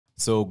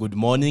So good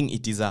morning,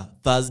 it is a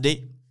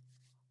Thursday.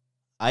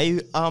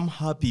 I am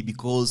happy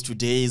because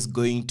today is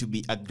going to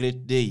be a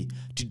great day.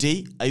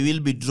 Today, I will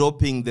be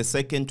dropping the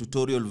second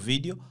tutorial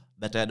video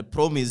that I had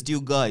promised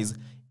you guys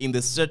in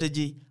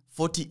the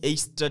 48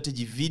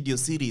 strategy video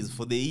series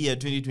for the year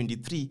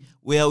 2023,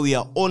 where we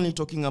are only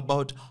talking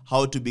about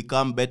how to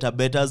become better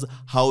bettors,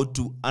 how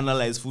to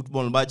analyze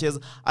football matches,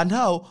 and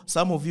how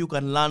some of you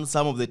can learn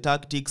some of the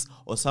tactics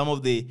or some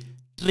of the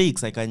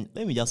tricks. Let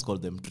me just call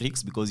them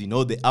tricks because you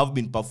know they have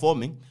been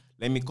performing.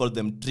 Let me call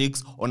them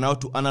tricks on how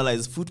to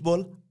analyze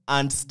football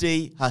and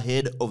stay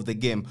ahead of the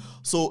game.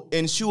 So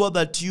ensure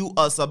that you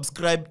are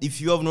subscribed if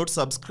you have not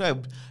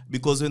subscribed,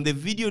 because when the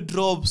video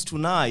drops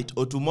tonight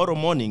or tomorrow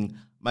morning,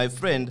 my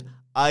friend,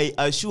 I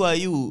assure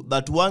you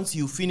that once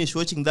you finish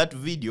watching that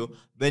video,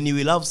 then you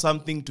will have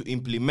something to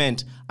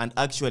implement and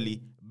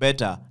actually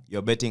better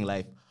your betting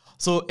life.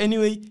 So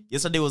anyway,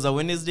 yesterday was a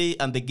Wednesday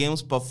and the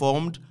games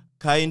performed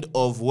kind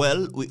of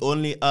well. We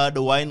only had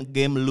one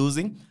game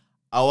losing.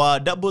 Our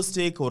double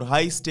stake or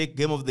high stake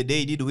game of the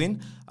day did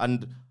win,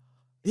 and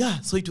yeah,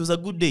 so it was a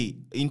good day.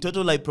 In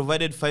total, I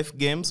provided 5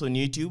 games on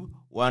YouTube,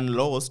 1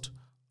 lost,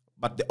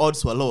 but the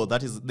odds were low.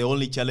 That is the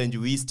only challenge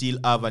we still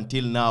have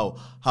until now,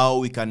 how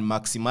we can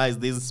maximize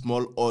these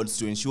small odds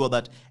to ensure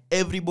that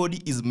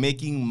everybody is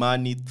making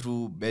money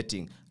through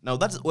betting. Now,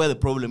 that's where the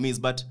problem is,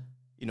 but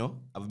you know,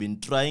 I've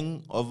been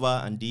trying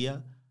over and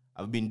here.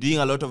 I've been doing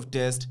a lot of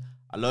tests,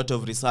 a lot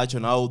of research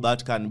on how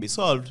that can be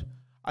solved.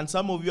 And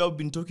some of you have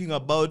been talking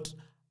about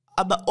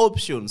other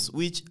options,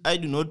 which I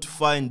do not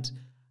find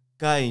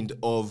kind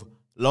of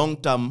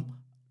long-term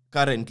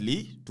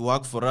currently to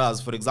work for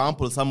us. For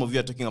example, some of you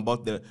are talking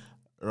about the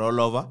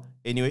rollover.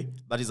 Anyway,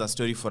 that is a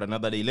story for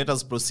another day. Let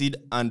us proceed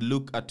and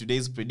look at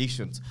today's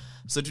predictions.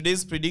 So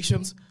today's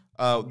predictions,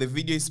 the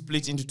video is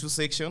split into 2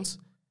 sections.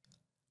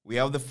 We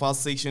have the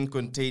first section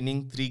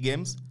containing 3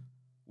 games,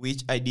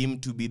 which I deem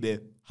to be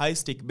the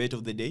high-stake bet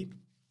of the day.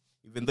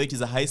 Even though it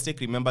is a high stake,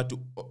 remember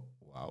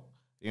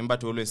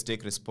to always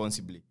stake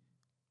responsibly.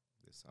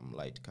 There's some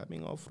light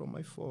coming off from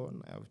my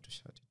phone. I have to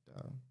shut it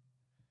down.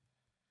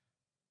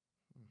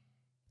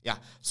 Yeah,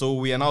 so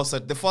we are now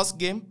set. The first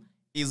game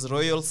is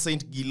Royal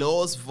St.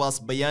 Gilloise versus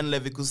Bayern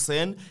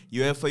Leverkusen.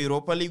 UEFA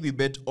Europa League, we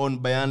bet on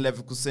Bayern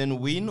Leverkusen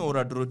win or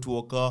a draw to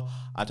occur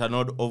at an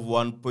odd of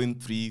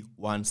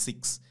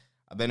 1.316.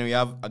 And then we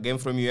have a game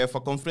from UEFA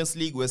Conference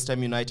League, West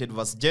Ham United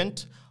versus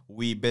Gent.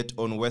 We bet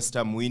on West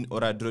Ham win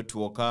or a draw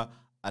to occur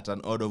at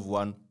an odd of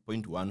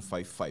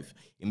 1.155.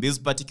 In this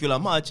particular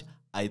match,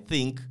 I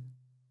think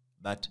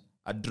that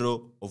a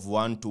draw of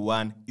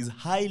 1-1 is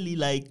highly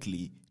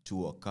likely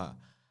to occur.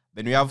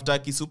 Then we have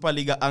Turkey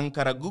Superliga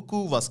Ankara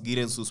Gucu versus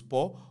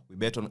Giresunspor. We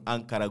bet on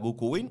Ankara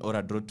Gucu win or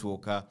a draw to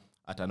occur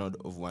at an odd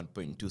of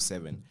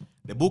 1.27.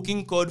 The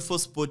booking code for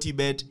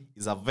Sportybet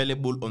is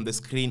available on the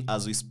screen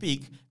as we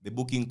speak. The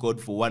booking code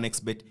for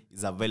 1xBet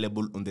is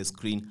available on the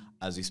screen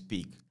as we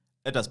speak.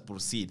 Let us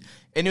proceed.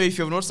 Anyway, if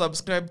you have not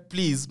subscribed,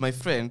 please, my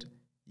friend,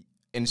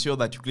 ensure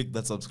that you click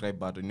that subscribe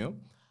button. You know?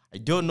 I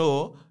don't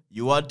know,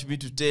 you want me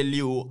to tell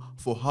you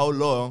for how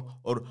long,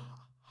 or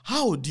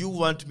how do you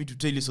want me to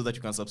tell you so that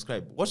you can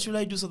subscribe? What should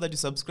I do so that you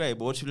subscribe?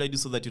 What should I do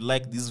so that you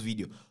like this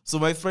video? So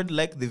my friend,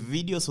 like the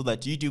video so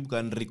that YouTube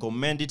can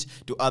recommend it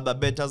to other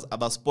bettors,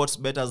 other sports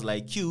bettors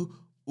like you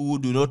who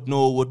do not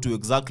know what to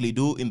exactly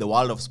do in the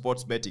world of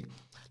sports betting.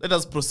 Let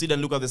us proceed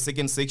and look at the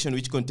second section,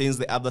 which contains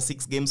the other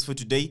 6 games for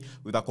today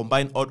with a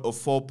combined odd of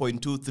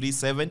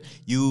 4.237.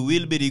 You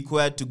will be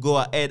required to go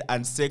ahead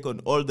and stake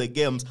on all the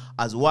games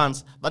as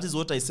once. That is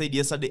what I said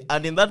yesterday.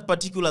 And in that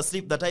particular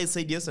slip that I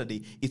said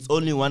yesterday, it's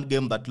only one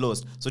game that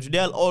lost. So today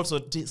I'll also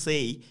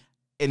say,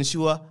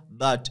 ensure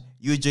that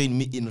you join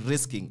me in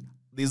risking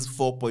these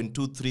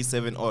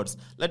 4.237 odds.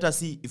 Let us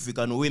see if we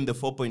can win the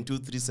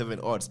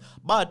 4.237 odds.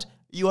 But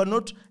you are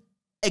not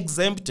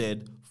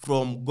exempted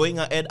from going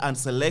ahead and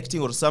selecting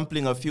or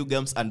sampling a few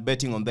games and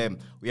betting on them.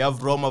 We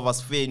have Roma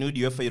vs Feyenoord,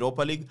 UEFA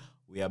Europa League.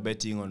 We are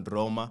betting on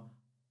Roma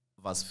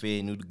vs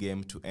Feyenoord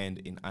game to end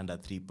in under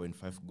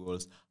 3.5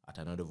 goals at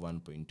an odd of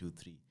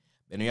 1.23.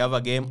 Then we have a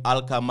game,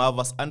 Alkmaar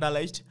vs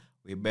Anderlecht.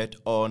 We bet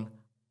on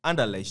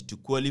Anderlecht to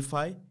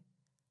qualify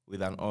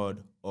with an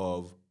odd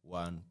of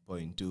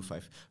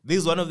 1.25. This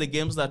is one of the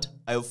games that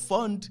I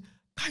found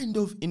kind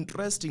of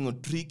interesting or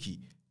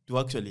tricky to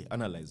actually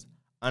analyze.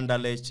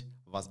 Anderlecht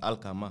vs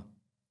Alkmaar.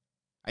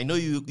 I know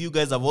you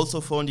guys have also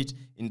found it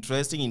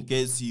interesting in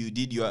case you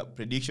did your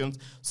predictions.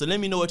 So let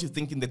me know what you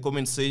think in the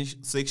comment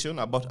section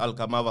about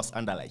Alkmaar vs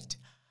Anderlecht.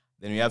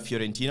 Then we have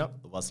Fiorentina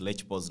vs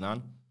Lech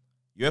Poznan.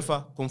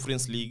 UEFA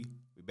Conference League,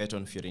 we bet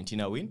on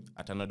Fiorentina win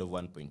at an odd of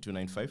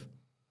 1.295.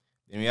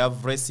 Then we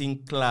have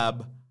Racing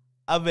Club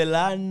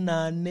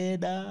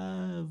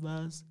Avellaneda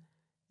vs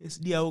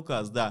SD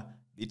Aucas.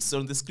 It's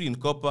on the screen.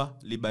 Copa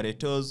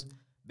Libertadores.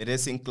 The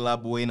Racing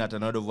Club win at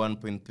an odd of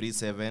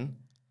 1.37.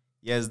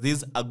 Yes, this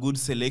is a good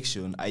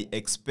selection. I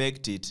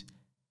expect it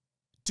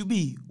to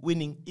be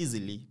winning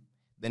easily.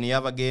 Then you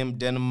have a game,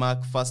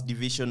 Denmark First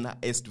Division,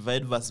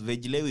 Estved vs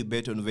Vejle. We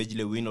bet on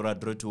Vejle win or a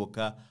draw to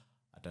occur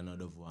at an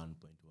odd of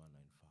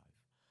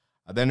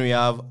 1.195. Then we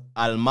have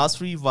Al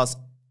Masry vs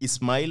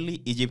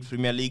Ismaili, Egypt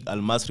Premier League. Al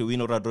Masry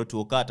win or a draw to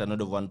occur at an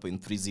odd of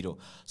 1.30.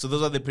 So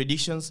those are the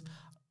predictions.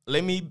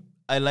 Let me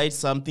highlight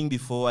something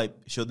before I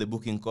show the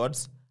booking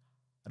codes.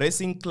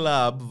 Racing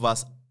Club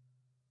vs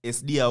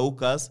SD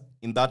Aucas.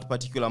 In that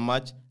particular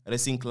match,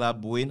 Racing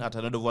Club win at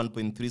an odd of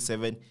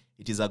 1.37.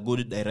 It is a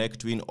good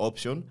direct win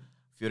option.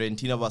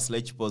 Fiorentina vs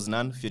Lech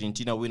Poznan.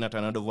 Fiorentina win at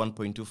an odd of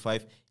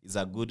 1.25 is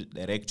a good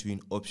direct win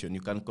option.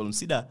 You can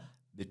consider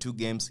the two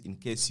games in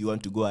case you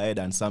want to go ahead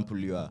and sample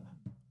your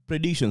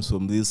predictions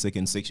from this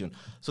second section.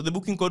 So the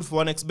booking code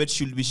for 1xBet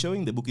should be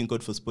showing. The booking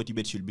code for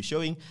SportyBet should be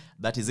showing.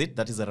 That is it.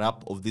 That is a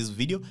wrap of this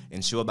video.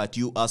 Ensure that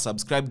you are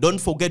subscribed.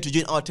 Don't forget to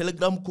join our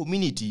Telegram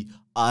community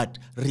at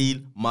Real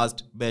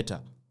Must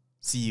Better.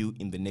 See you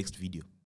in the next video.